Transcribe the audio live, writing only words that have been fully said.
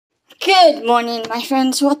Good morning, my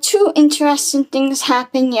friends. Well, two interesting things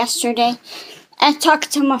happened yesterday. I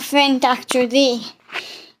talked to my friend, Dr. Lee,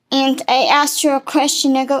 and I asked her a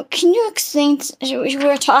question. I go, can you explain? We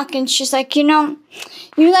were talking. She's like, you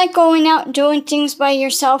like going out and doing things by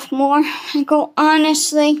yourself more? I go,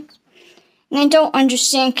 honestly, and I don't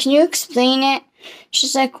understand. Can you explain it?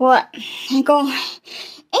 She's like, what? I go,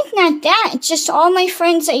 it's not that. It's just all my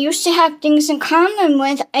friends I used to have things in common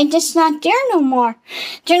with, I just not there no more.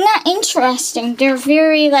 They're not interesting. They're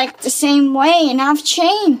very the same way, and I've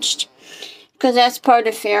changed. Because that's part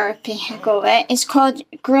of therapy. I go, it's called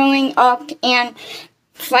growing up and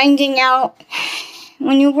finding out.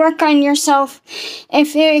 When you work on yourself,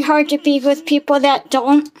 it's very hard to be with people that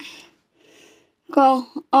don't. Go,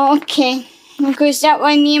 okay. I go, is that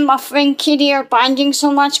why me and my friend Kitty are bonding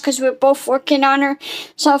so much? Because we're both working on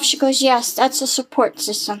herself? She goes, yes, that's a support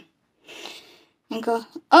system. I go,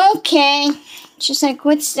 okay. She's like,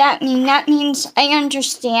 what's that mean? That means I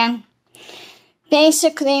understand.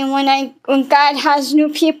 Basically, when God has new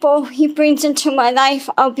people He brings into my life,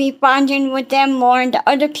 I'll be bonding with them more. And the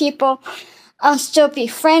other people, I'll still be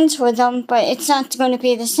friends with them, but it's not going to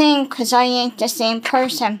be the same because I ain't the same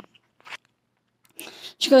person.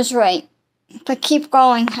 She goes, right. But keep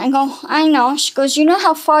going. I go, I know. She goes, you know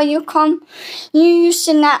how far you come? You used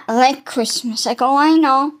to not like Christmas. I go, I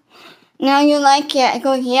know. Now you like it. I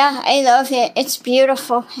go, yeah, I love it. It's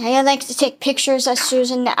beautiful. I like to take pictures of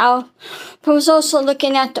Susan the Elf. But I was also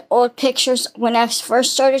looking at the old pictures when I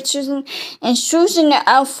first started Susan. And Susan the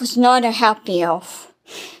Elf was not a happy elf.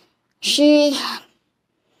 She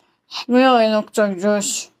really looked like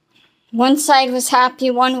this. One side was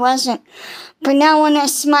happy, one wasn't. But now when I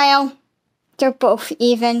smile, they're both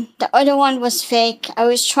even. The other one was fake. I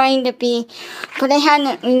was trying to be, but I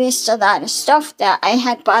hadn't released a lot of stuff that I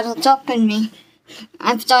had bottled up in me.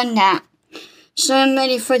 I've done that. So I'm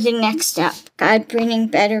ready for the next step. God bringing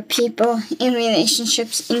better people and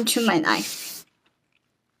relationships into my life.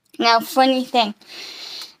 Now, funny thing.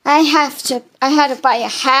 I had to buy a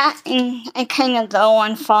hat, and I kind of low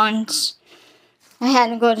on funds. I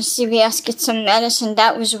had to go to CVS, get some medicine.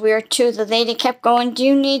 That was weird, too. The lady kept going, do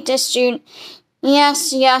you need this?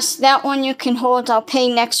 Yes, that one you can hold. I'll pay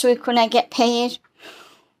next week when I get paid.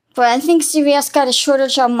 But I think CVS got a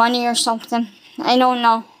shortage of money or something. I don't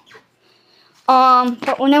know.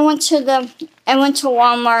 But when I went to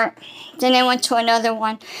Walmart, then I went to another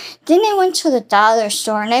one. Then I went to the dollar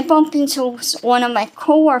store, and I bumped into one of my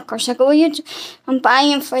coworkers. I go, I'm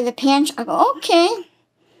buying for the pantry. I go, okay.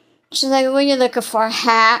 She's like, what are you looking for? A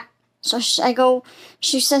hat? So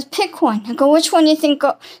she says, pick one. I go, which one do you think?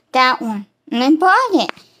 That one. And I bought it.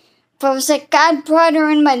 But it was like God brought her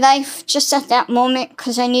in my life just at that moment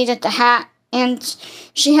because I needed the hat. And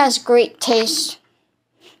she has great taste.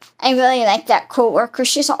 I really like that coworker.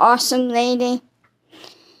 She's an awesome lady.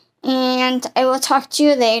 And I will talk to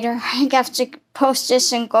you later. I have to post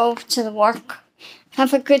this and go to the work.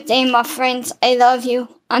 Have a good day, my friends. I love you.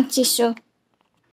 Auntie Sue.